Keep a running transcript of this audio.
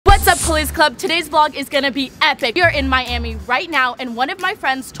Colie's Club. Today's vlog is gonna be epic. We are in Miami right now, and one of my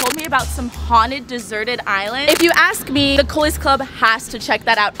friends told me about some haunted, deserted island. If you ask me, the Colie's Club has to check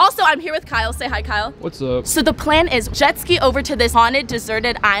that out. Also, I'm here with Kyle. Say hi, Kyle. What's up? So the plan is jet ski over to this haunted,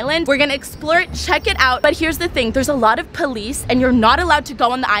 deserted island. We're gonna explore it, check it out. But here's the thing, there's a lot of police, and you're not allowed to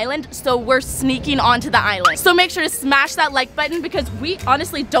go on the island, so we're sneaking onto the island. So make sure to smash that like button because we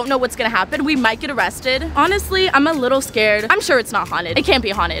honestly don't know what's gonna happen. We might get arrested. Honestly, I'm a little scared. I'm sure it's not haunted. It can't be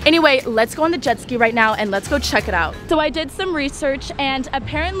haunted. Anyway, let's go on the jet ski right now and let's go check it out. So I did some research and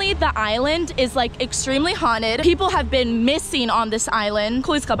apparently the island is like extremely haunted. People have been missing on this island.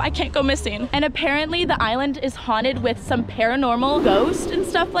 Colie's Club, I can't go missing. And apparently the island is haunted with some paranormal ghosts and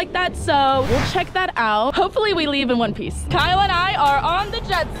stuff like that. So we'll check that out. Hopefully we leave in one piece. Kyle and I are on the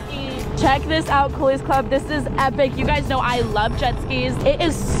jet ski. Check this out, Colie's Club. This is epic. You guys know I love jet skis. It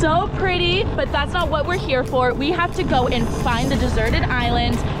is so pretty, but that's not what we're here for. We have to go and find the deserted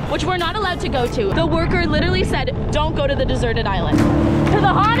island, which we're not allowed to go to. The worker literally said, don't go to the deserted island. To the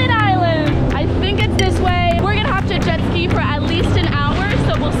haunted island. I think it's this way. We're gonna have to jet ski for at least an hour,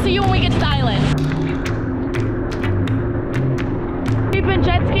 so we'll see you when we get to the island. We've been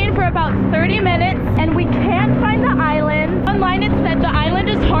jet skiing for about 30 minutes and we can't find the island. Online it said the island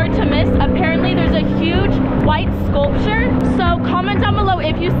is hard to miss. Apparently there's a huge white sculpture. So comment down below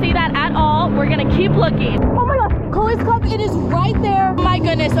if you see that at all. We're gonna keep looking. Oh my God, Colie's Club, it is right there. Oh my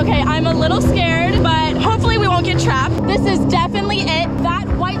goodness, okay, I'm a little scared, but hopefully we won't get trapped. This is definitely it. That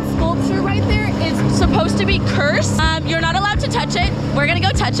white sculpture right there is supposed to be cursed. You're not allowed to touch it. We're gonna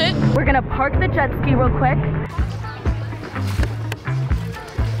go touch it. We're gonna park the jet ski real quick.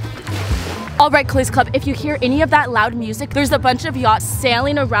 All right, Colie's Club, if you hear any of that loud music, there's a bunch of yachts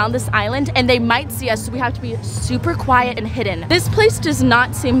sailing around this island and they might see us, so we have to be super quiet and hidden. This place does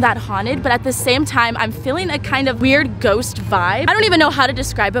not seem that haunted, but at the same time, I'm feeling a kind of weird ghost vibe. I don't even know how to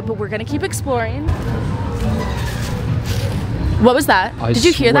describe it, but we're gonna keep exploring. What was that? Did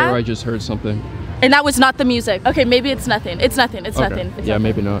you hear that? I just heard something. And that was not the music. Okay, maybe it's nothing. It's nothing, it's nothing. It's yeah, nothing.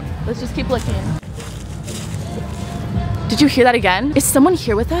 Maybe not. Let's just keep looking. Did you hear that again? Is someone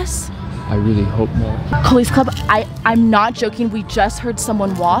here with us? I really hope not. Colie's Club, I'm not joking. We just heard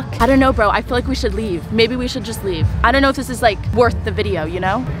someone walk. I don't know, bro. I feel like we should leave. Maybe we should just leave. I don't know if this is like worth the video, you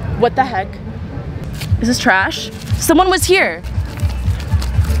know? What the heck? Is this trash? Someone was here.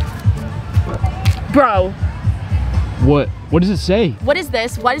 Bro. What? What does it say? What is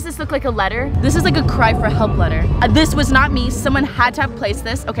this? Why does this look like a letter? This is like a cry for help letter. This was not me. Someone had to have placed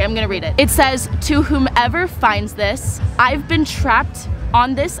this. Okay, I'm gonna read it. It says, to whomever finds this, I've been trapped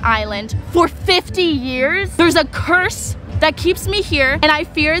on this island for 50 years. There's a curse that keeps me here and I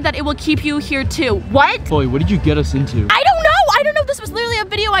fear that it will keep you here too. What? Chloe, what did you get us into? I don't know. I don't know. This was literally a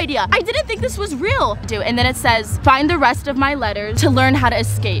video idea. I didn't think this was real. And then it says, find the rest of my letters to learn how to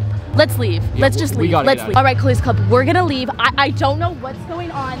escape. Let's leave. Yeah, let's just leave. Let's leave. All right, Colie's Club, we're gonna leave. I don't know what's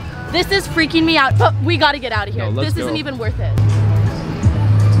going on. This is freaking me out, but we gotta get out of here. No, this isn't even worth it.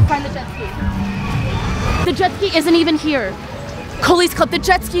 Find the jet ski. The jet ski isn't even here. Colie's Club, the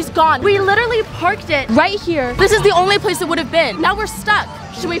jet ski's gone. We literally parked it right here. This is the only place it would have been. Now we're stuck.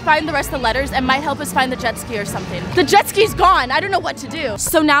 Should we find the rest of the letters? It might help us find the jet ski or something. The jet ski's gone. I don't know what to do.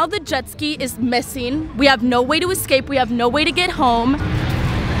 So now the jet ski is missing. We have no way to escape. We have no way to get home.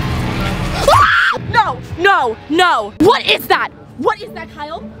 Ah! No, no, no. What is that? What is that,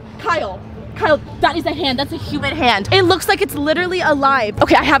 Kyle? Kyle, that is a hand. That's a human hand. It looks like it's literally alive.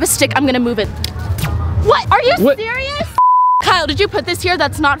 Okay, I have a stick. I'm gonna move it. What? Are you serious? Kyle, did you put this here?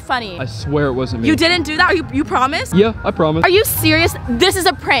 That's not funny. I swear it wasn't me. You didn't do that? You promised? Yeah, I promise. Are you serious? This is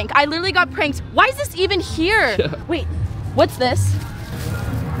a prank. I literally got pranked. Why is this even here? Yeah. Wait, what's this?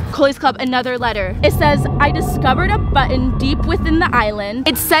 Colie's Club, another letter. It says, I discovered a button deep within the island.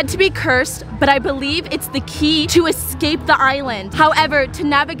 It's said to be cursed, but I believe it's the key to escape the island. However, to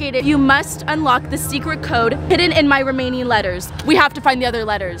navigate it, you must unlock the secret code hidden in my remaining letters. We have to find the other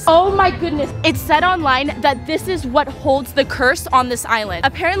letters. Oh my goodness. It said online that this is what holds the curse on this island.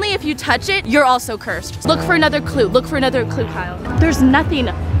 Apparently, if you touch it, you're also cursed. Look for another clue. Look for another clue, Kyle. There's nothing.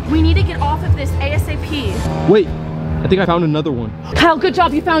 We need to get off of this ASAP. Wait. I think I found another one. Kyle, good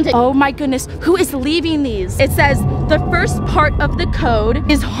job, you found it. Oh my goodness, who is leaving these? It says, the first part of the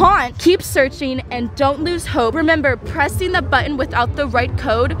code is haunt. Keep searching and don't lose hope. Remember, pressing the button without the right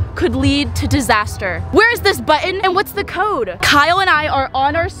code could lead to disaster. Where is this button and what's the code? Kyle and I are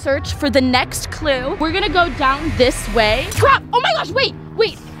on our search for the next clue. We're gonna go down this way. Crap, oh my gosh, wait.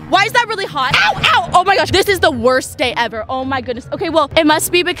 Why is that really hot? Ow, ow, oh my gosh, this is the worst day ever. Oh my goodness. Okay, well, it must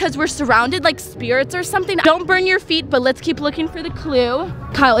be because we're surrounded like spirits or something. Don't burn your feet, but let's keep looking for the clue.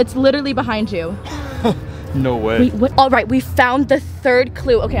 Kyle, it's literally behind you. No way. Wait, what? All right, we found the third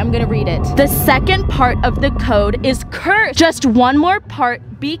clue. Okay, I'm gonna read it. The second part of the code is cursed. Just one more part.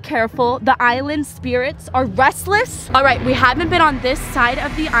 Be careful. The island spirits are restless. All right, we haven't been on this side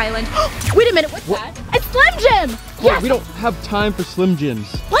of the island. Wait a minute, what's that? It's Slim Jim. Yes. We don't have time for Slim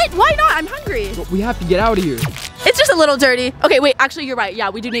Jims. What? Why not? I'm hungry. We have to get out of here. It's just a little dirty. Okay, wait, actually you're right. Yeah,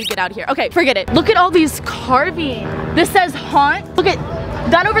 we do need to get out of here. Okay, forget it. Look at all these carving. This says haunt. Look at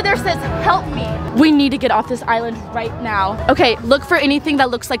that over there says help me. We need to get off this island right now. Okay, look for anything that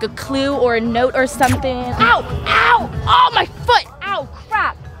looks like a clue or a note or something. Ow, ow, oh my foot. Ow,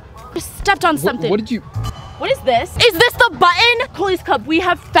 crap. I stepped on something. What did you? What is this? Is this the button? Colie's Club, we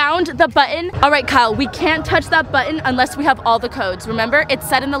have found the button. All right, Kyle, we can't touch that button unless we have all the codes. Remember, it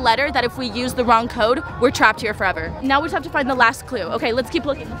said in the letter that if we use the wrong code, we're trapped here forever. Now we just have to find the last clue. Okay, let's keep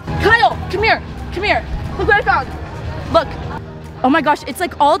looking. Kyle, come here, come here. Look what I found. Look. Oh my gosh, it's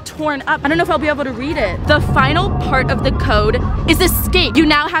like all torn up. I don't know if I'll be able to read it. The final part of the code is escape. You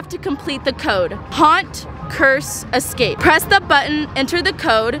now have to complete the code. Haunt, curse, escape. Press the button, enter the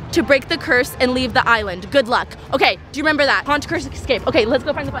code to break the curse and leave the island. Good luck. Okay, do you remember that? Haunt, curse, escape. Okay, let's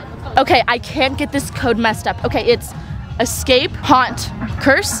go find the button. Let's go. Okay, I can't get this code messed up. Okay, it's escape, haunt,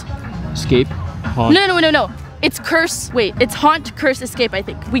 curse. Escape, haunt. No. It's curse. Wait, it's haunt, curse, escape, I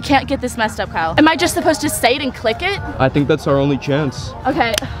think. We can't get this messed up, Kyle. Am I just supposed to say it and click it? I think that's our only chance.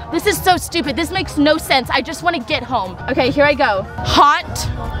 Okay, this is so stupid. This makes no sense. I just want to get home. Okay, here I go.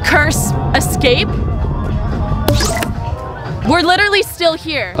 Haunt, curse, escape. We're literally still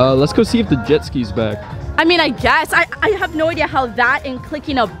here. Let's go see if the jet ski's back. I mean, I guess. I have no idea how that and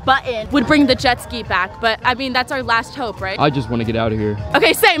clicking a button would bring the jet ski back, but I mean, that's our last hope, right? I just want to get out of here.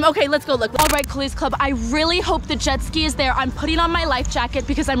 Okay, same. Okay, let's go look. All right, Colie's Club, I really hope the jet ski is there. I'm putting on my life jacket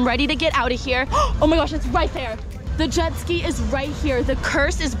because I'm ready to get out of here. Oh my gosh, it's right there. The jet ski is right here. The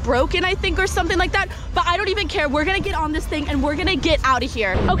curse is broken, I think, or something like that, but I don't even care. We're gonna get on this thing and we're gonna get out of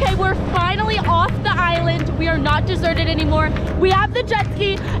here. Okay, we're finally off the island. We are not deserted anymore. We have the jet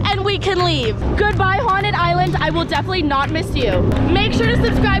ski and we can leave. Goodbye, Haunted Island. I will definitely not miss you. Make sure to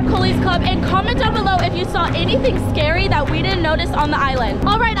subscribe, Colie's Club, and comment down below if you saw anything scary that we didn't notice on the island.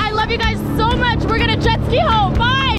 All right, I love you guys so much. We're gonna jet ski home. Bye.